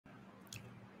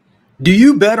Do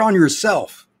you bet on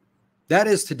yourself? That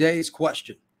is today's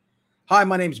question. Hi,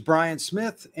 my name is Brian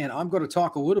Smith, and I'm going to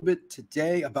talk a little bit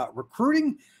today about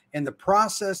recruiting and the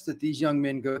process that these young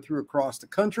men go through across the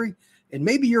country. And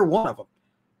maybe you're one of them.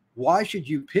 Why should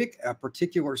you pick a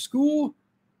particular school?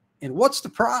 And what's the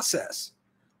process?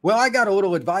 Well, I got a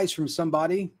little advice from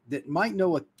somebody that might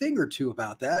know a thing or two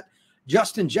about that.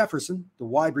 Justin Jefferson, the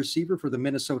wide receiver for the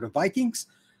Minnesota Vikings,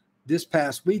 this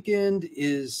past weekend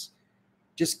is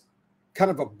just kind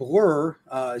of a blur.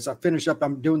 As I finish up,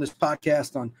 I'm doing this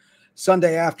podcast on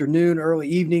Sunday afternoon, early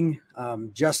evening.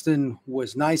 Justin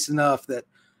was nice enough that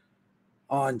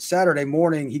on Saturday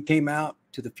morning, he came out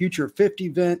to the Future 50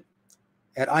 event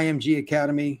at IMG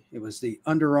Academy. It was the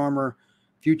Under Armour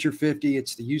Future 50.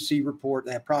 It's the UC report.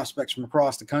 They have prospects from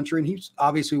across the country, and he's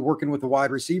obviously working with the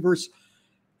wide receivers.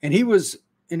 And he was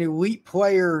an elite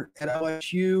player at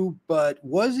LSU, but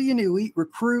was he an elite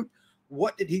recruit?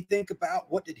 What did he think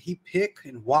about? What did he pick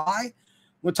and why?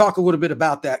 We'll talk a little bit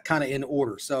about that kind of in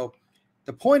order. So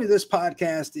the point of this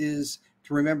podcast is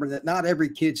to remember that not every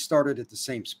kid started at the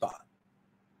same spot.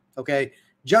 Okay.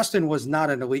 Justin was not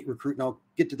an elite recruit, and I'll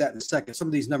get to that in a second. Some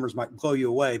of these numbers might blow you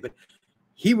away, but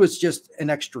he was just an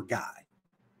extra guy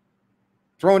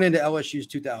thrown into LSU's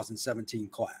 2017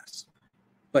 class.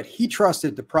 But he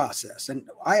trusted the process. And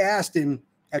I asked him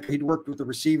after he'd worked with the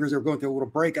receivers, they were going through a little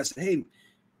break. I said, hey,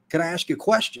 can I ask you a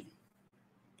question?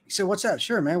 He said, what's that?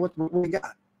 Sure, man. What we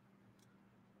got?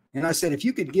 And I said, if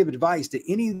you could give advice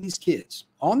to any of these kids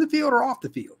on the field or off the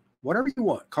field, whatever you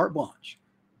want, carte blanche,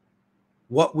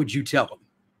 what would you tell them?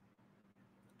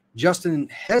 Justin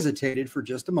hesitated for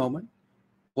just a moment,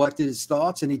 collected his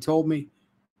thoughts, and he told me,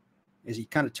 as he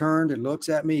kind of turned and looks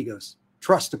at me, he goes,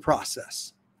 trust the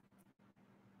process.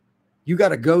 You got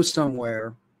to go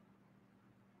somewhere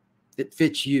that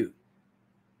fits you.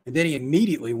 And then he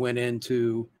immediately went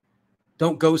into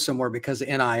don't go somewhere because of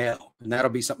NIL. And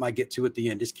that'll be something I get to at the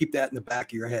end. Just keep that in the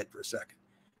back of your head for a second.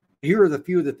 Here are the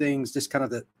few of the things, just kind of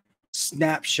the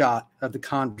snapshot of the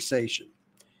conversation.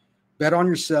 Bet on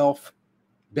yourself.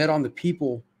 Bet on the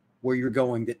people where you're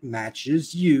going that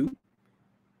matches you.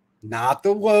 Not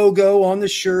the logo on the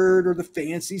shirt or the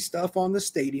fancy stuff on the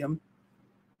stadium.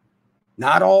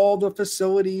 Not all the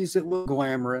facilities that look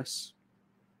glamorous.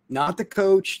 Not the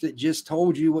coach that just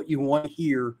told you what you want to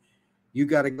hear. You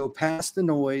got to go past the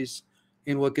noise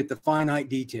and look at the finite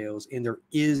details, and there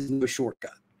is no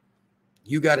shortcut.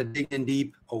 You got to dig in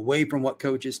deep away from what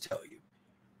coaches tell you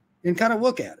and kind of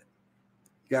look at it.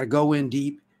 You got to go in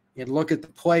deep and look at the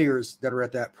players that are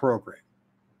at that program.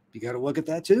 You got to look at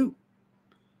that too.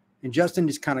 And Justin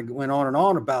just kind of went on and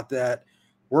on about that,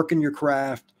 working your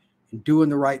craft and doing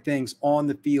the right things on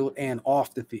the field and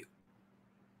off the field.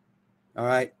 All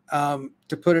right.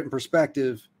 To put it in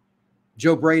perspective,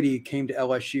 Joe Brady came to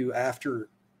LSU after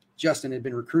Justin had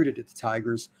been recruited at the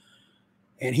Tigers,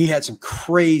 and he had some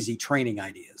crazy training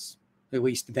ideas, at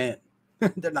least then.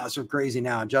 They're not so crazy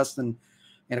now. Justin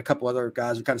and a couple other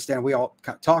guys were kind of standing. We all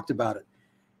kind of talked about it.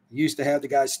 You used to have the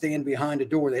guys stand behind a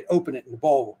door. They'd open it, and the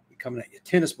ball would be coming at you.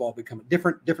 Tennis ball becoming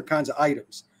different kinds of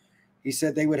items. He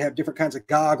said they would have different kinds of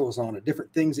goggles on it,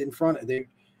 different things in front of them.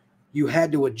 You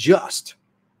had to adjust.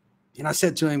 And I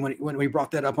said to him when we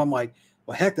brought that up, I'm like,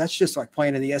 well, heck, that's just like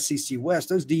playing in the SEC West.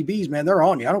 Those DBs, man, they're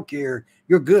on you. I don't care.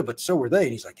 You're good, but so are they.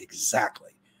 And he's like, exactly.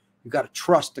 You got to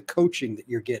trust the coaching that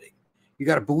you're getting. You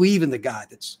got to believe in the guy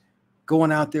that's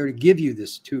going out there to give you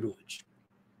this tutelage.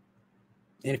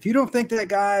 And if you don't think that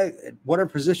guy, at whatever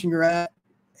position you're at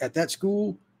that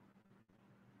school,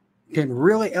 can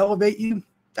really elevate you,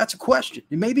 that's a question.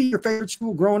 It may be your favorite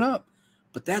school growing up,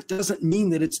 but that doesn't mean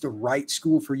that it's the right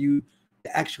school for you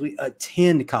to actually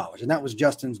attend college. And that was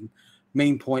Justin's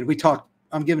main point. We talked,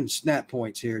 I'm giving snap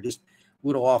points here, just a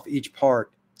little off each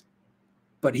part.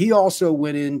 But he also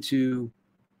went into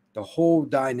the whole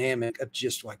dynamic of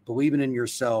just like believing in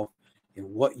yourself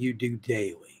and what you do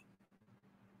daily.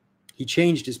 He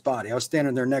changed his body. I was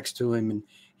standing there next to him, and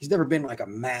he's never been like a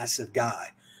massive guy,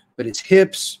 but his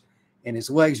hips and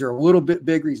his legs are a little bit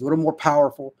bigger. He's a little more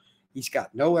powerful. He's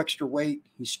got no extra weight.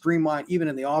 He's streamlined. Even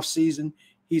in the off season,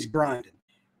 he's grinding.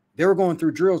 They were going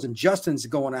through drills, and Justin's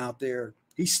going out there.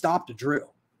 He stopped a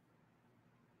drill.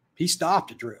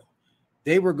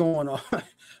 They were going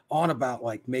on about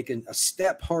like making a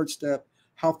step, hard step,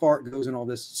 how far it goes and all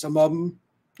this. Some of them,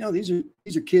 you know, these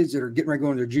are kids that are getting ready to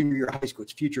go into their junior year of high school.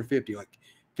 It's Future 50, like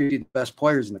 50 of the best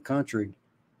players in the country.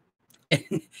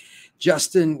 And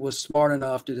Justin was smart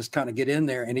enough to just kind of get in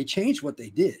there, and he changed what they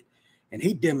did, and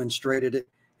he demonstrated it.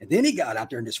 And then he got out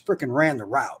there and just freaking ran the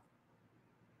route.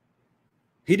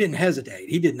 He didn't hesitate.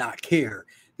 He did not care.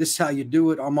 This is how you do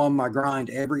it. I'm on my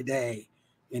grind every day.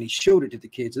 and he showed it to the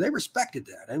kids, and they respected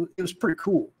that. It was pretty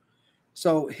cool.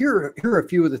 So here are a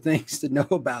few of the things to know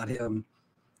about him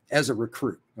as a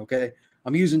recruit. Okay,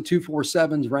 I'm using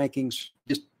 247's rankings.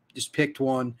 Just picked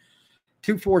one.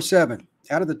 247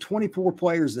 out of the 24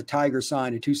 players the Tigers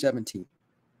signed in 2017.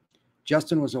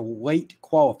 Justin was a late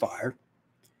qualifier,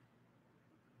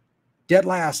 dead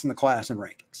last in the class in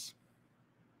rankings.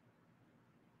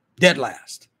 Dead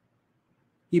last.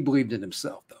 He believed in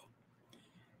himself, though.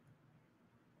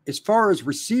 As far as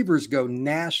receivers go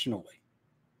nationally,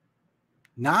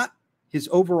 not his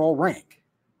overall rank,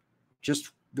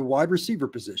 just the wide receiver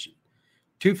position.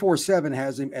 247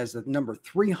 has him as the number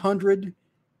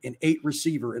 308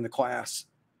 receiver in the class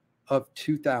of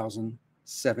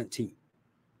 2017.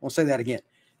 I'll say that again.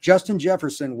 Justin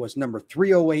Jefferson was number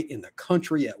 308 in the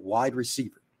country at wide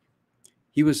receiver.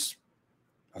 He was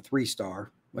a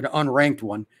 3-star, but an unranked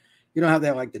one. You don't have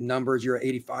that like the numbers. You're at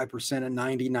 85% and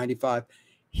 90, 95.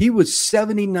 He was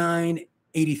 79,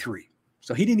 83.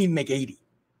 So he didn't even make 80. I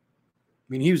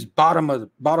mean, he was bottom of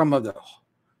the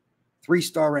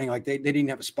 3-star ranking. Like they didn't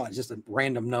have a spot. It's just a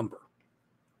random number.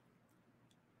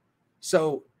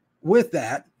 So with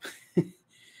that,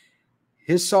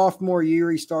 his sophomore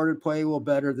year, he started playing a little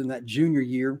better than that junior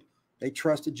year. They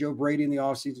trusted Joe Brady in the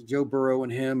offseason, Joe Burrow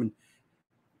and him and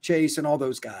Chase and all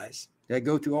those guys. They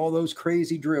go through all those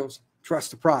crazy drills,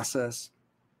 trust the process.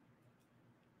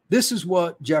 This is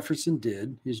what Jefferson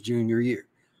did his junior year.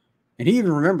 And he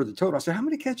even remembered the total. I said, how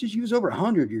many catches? You was over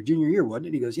 100 your junior year, wasn't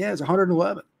it? He goes, yeah, it's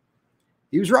 111.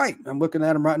 He was right. I'm looking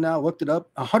at him right now. Looked it up.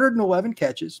 111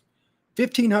 catches,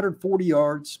 1,540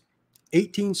 yards,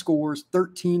 18 scores,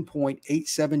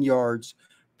 13.87 yards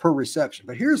per reception.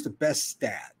 But here's the best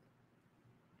stat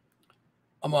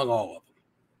among all of them,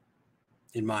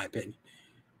 in my opinion.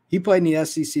 He played in the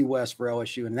SEC West for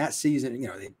LSU, and that season,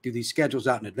 they do these schedules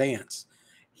out in advance.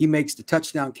 He makes the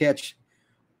touchdown catch.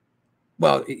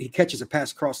 Well, he catches a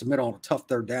pass across the middle on a tough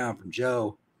third down from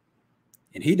Joe,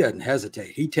 and he doesn't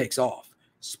hesitate. He takes off,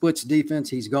 splits the defense.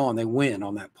 He's gone. They win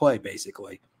on that play,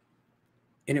 basically.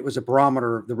 And it was a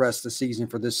barometer of the rest of the season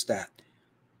for this stat.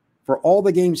 For all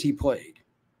the games he played,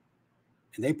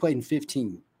 and they played in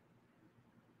 15,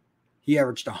 he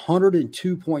averaged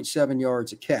 102.7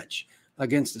 yards a catch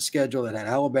against the schedule that had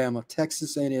Alabama,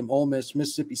 Texas A&M, Ole Miss,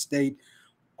 Mississippi State,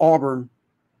 Auburn,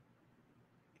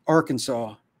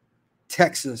 Arkansas,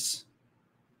 Texas.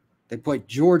 They played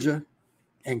Georgia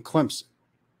and Clemson.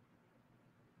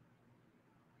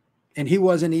 And he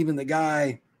wasn't even the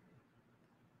guy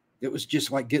that was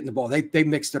just like getting the ball. They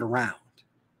mixed it around.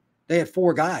 They had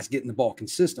 4 guys getting the ball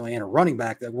consistently and a running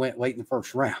back that went late in the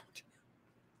first round.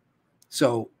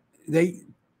 So they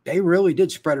really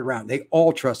did spread it around. They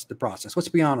all trusted the process. Let's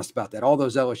be honest about that. All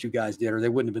those LSU guys did, or they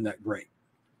wouldn't have been that great.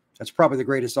 That's probably the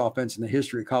greatest offense in the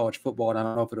history of college football, and I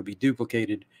don't know if it'll be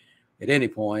duplicated at any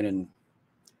point, and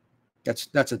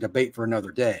that's a debate for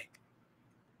another day.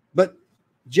 But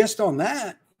just on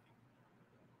that,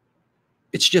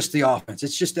 it's just the offense.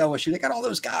 It's just LSU. They got all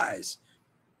those guys.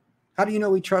 How do you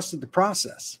know he trusted the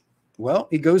process? Well,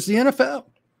 he goes to the NFL.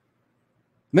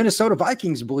 Minnesota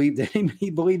Vikings believed in him. He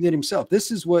believed in himself.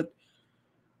 This is what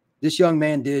this young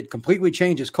man did, completely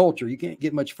change his culture. You can't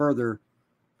get much further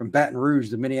from Baton Rouge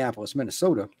to Minneapolis,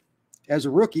 Minnesota. As a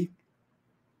rookie,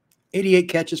 88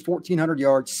 catches, 1,400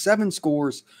 yards, 7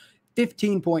 scores,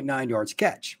 15.9 yards a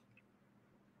catch.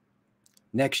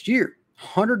 Next year,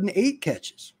 108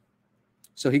 catches.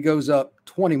 So he goes up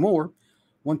 20 more,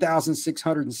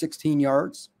 1,616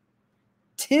 yards,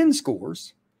 10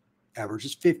 scores,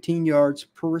 averages 15 yards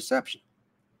per reception.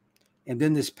 And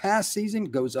then this past season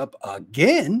goes up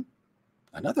again,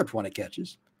 another 20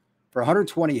 catches for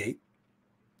 128,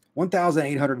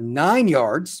 1,809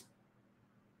 yards,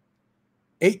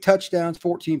 8 touchdowns,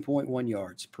 14.1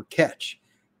 yards per catch.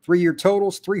 3-year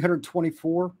totals,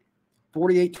 324,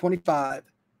 48, 25,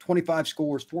 25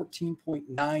 scores,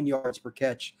 14.9 yards per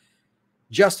catch.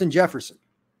 Justin Jefferson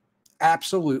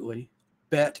absolutely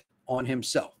bet on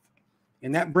himself.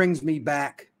 And that brings me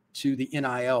back to the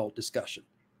NIL discussion.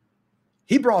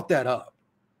 He brought that up.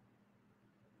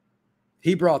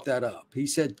 He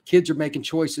said kids are making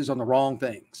choices on the wrong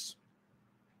things.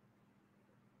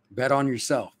 Bet on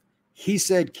yourself. He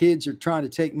said kids are trying to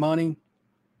take money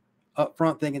up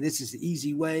front thinking this is the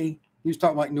easy way. He was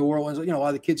talking like New Orleans. A lot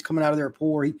of the kids coming out of there are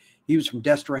poor. He was from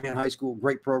Destrehan High School,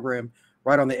 great program,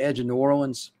 right on the edge of New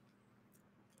Orleans.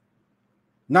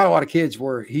 Not a lot of kids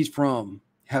where he's from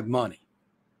have money.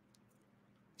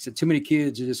 He said too many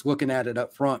kids are just looking at it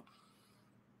up front.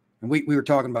 And we were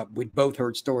talking about, we both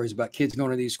heard stories about kids going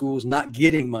to these schools not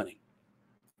getting money.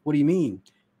 What do you mean?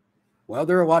 Well,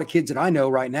 there are a lot of kids that I know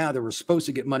right now that were supposed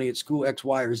to get money at school X,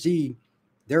 Y, or Z.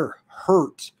 They're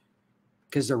hurt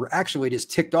because they're actually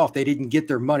just ticked off. They didn't get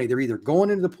their money. They're either going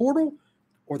into the portal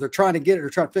or they're trying to get it or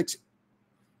trying to fix it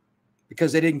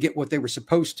because they didn't get what they were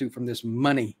supposed to from this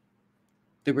money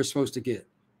they were supposed to get.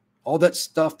 All that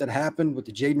stuff that happened with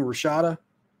the Jaden Rashada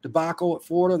debacle at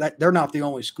Florida, that they're not the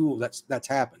only school that's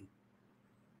happened.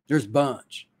 There's a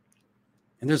bunch.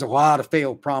 And there's a lot of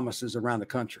failed promises around the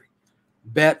country.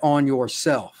 Bet on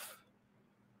yourself.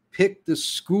 Pick the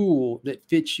school that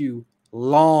fits you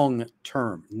long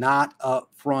term, not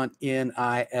upfront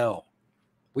NIL.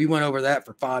 We went over that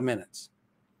for 5 minutes.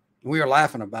 We were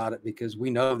laughing about it because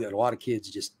we know that a lot of kids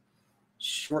just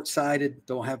short-sighted,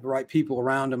 don't have the right people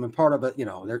around them. And part of it,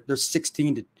 they're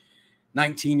 16 to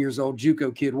 19 years old,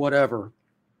 JUCO kid, whatever.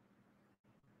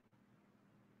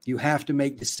 You have to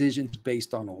make decisions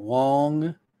based on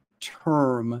long-term,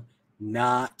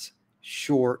 not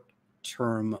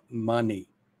short-term money.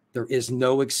 There is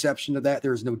no exception to that.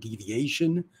 There is no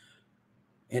deviation.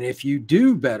 And if you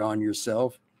do bet on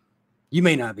yourself, you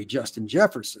may not be Justin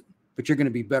Jefferson, but you're going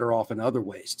to be better off in other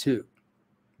ways too.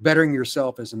 Bettering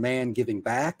yourself as a man, giving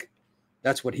back.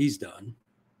 That's what he's done.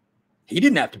 He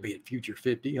didn't have to be at Future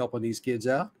 50 helping these kids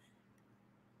out.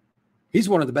 He's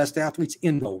one of the best athletes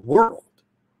in the world.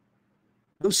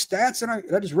 Those stats that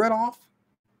I just read off,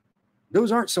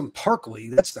 those aren't some park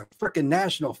league. That's the freaking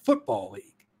National Football League.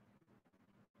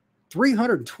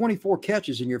 324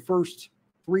 catches in your first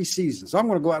 3 seasons. I'm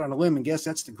going to go out on a limb and guess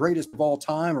that's the greatest of all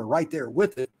time or right there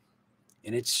with it.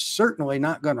 And it's certainly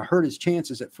not going to hurt his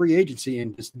chances at free agency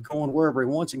and just going wherever he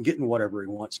wants and getting whatever he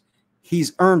wants.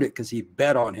 He's earned it because he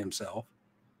bet on himself.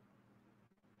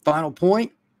 Final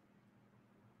point,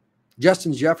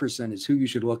 Justin Jefferson is who you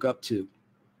should look up to.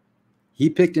 He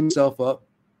picked himself up,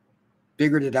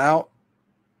 figured it out,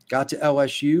 got to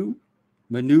LSU,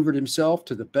 maneuvered himself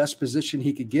to the best position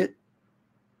he could get,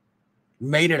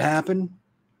 made it happen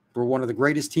for one of the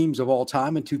greatest teams of all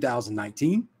time in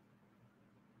 2019.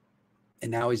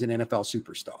 And now he's an NFL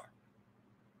superstar.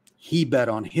 He bet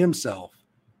on himself,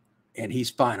 and he's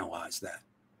finalized that.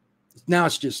 Now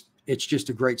it's just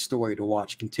a great story to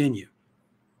watch continue.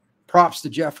 Props to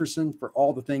Jefferson for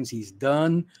all the things he's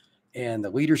done and the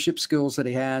leadership skills that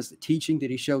he has, the teaching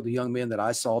that he showed the young men that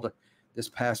I saw this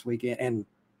past weekend. And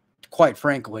quite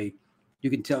frankly, you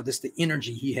can tell just the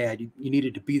energy he had. You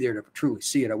needed to be there to truly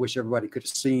see it. I wish everybody could have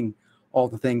seen all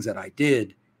the things that I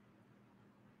did.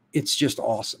 It's just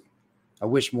awesome. I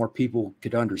wish more people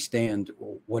could understand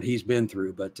what he's been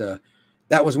through. But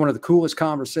that was one of the coolest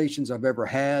conversations I've ever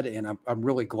had, and I'm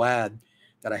really glad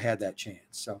that I had that chance.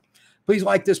 So please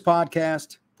like this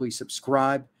podcast. Please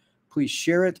subscribe. Please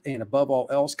share it. And above all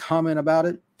else, comment about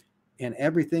it. And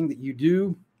everything that you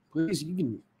do, please, you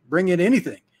can bring in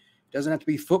anything. It doesn't have to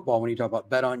be football when you talk about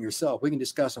bet on yourself. We can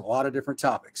discuss a lot of different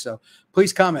topics. So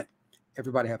please comment.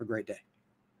 Everybody have a great day.